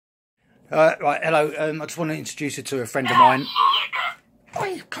Right, hello. I just want to introduce you to a friend of mine.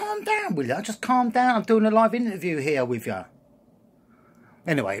 Oi, calm down, will you? Just calm down. I'm doing a live interview here with you.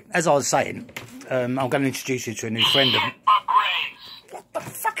 Anyway, as I was saying, I'm going to introduce you to a new friend of mine. What the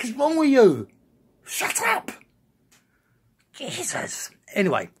fuck is wrong with you? Shut up! Jesus.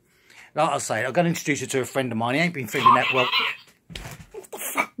 Anyway, like I was saying, I'm going to introduce you to a friend of mine. He ain't been feeling that well. What the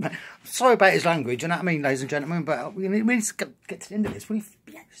fuck, man? Sorry about his language, you know what I mean, ladies and gentlemen, but we need to get to the end of this. Will you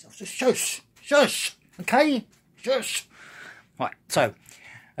behave yourself? Just shush. Shush. Okay? Shush. Right, so,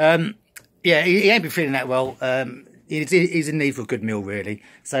 yeah, he ain't been feeling that well. He's in need for a good meal, really.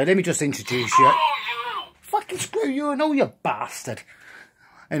 So let me just introduce you. Fucking screw you and all, you bastard.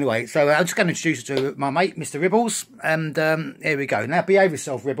 Anyway, so I'm just going to introduce you to my mate, Mr. Ribbles, and here we go. Now behave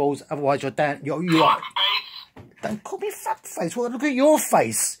yourself, Ribbles, otherwise you're down. You are. Don't call me fuckface. Well, look at your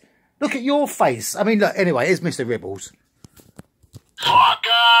face. Look at your face. I mean, look. Anyway, here's Mr. Ribbles.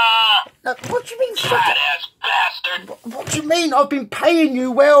 Fucker! Look, what do you mean, Fat ass bastard! What do you mean? I've been paying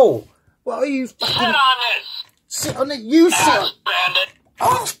you well. What are you fucking? Sit on this! Sit on it. You sit. Ass bandit!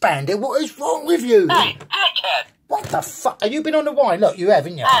 Arse bandit? What is wrong with you? Hey, dickhead! What the fuck? Have you been on the wine? Look, you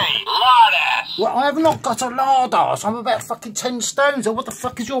haven't you? Hey, lard ass! Well, I have not got a lard ass. I'm about fucking 10 stones. Or what the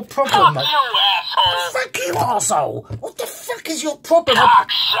fuck is your problem, Fuck mate? you, asshole! Fuck you, arsehole. What the fuck is your problem?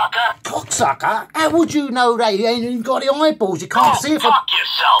 Cocksucker! Cocksucker? How would you know that? You ain't even got the eyeballs. You can't see it. Fuck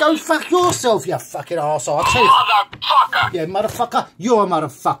yourself! Go fuck yourself, you fucking arsehole. I'll tell you. Motherfucker! Yeah, motherfucker. You're a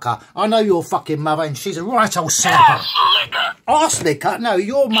motherfucker. I know your fucking mother, and she's a right old snicker. Ass licker! Arse licker? No,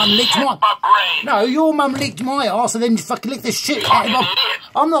 your mum licked my... My brain! No, your mum licked my arse and then you fucking licked the shit out of my...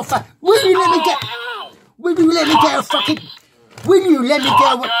 I'm not fucking... Will you let me get... Will you let me get a fucking... Will you let me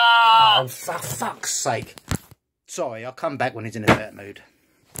get a... Oh, for fuck's sake. Sorry, I'll come back when he's in a better mood.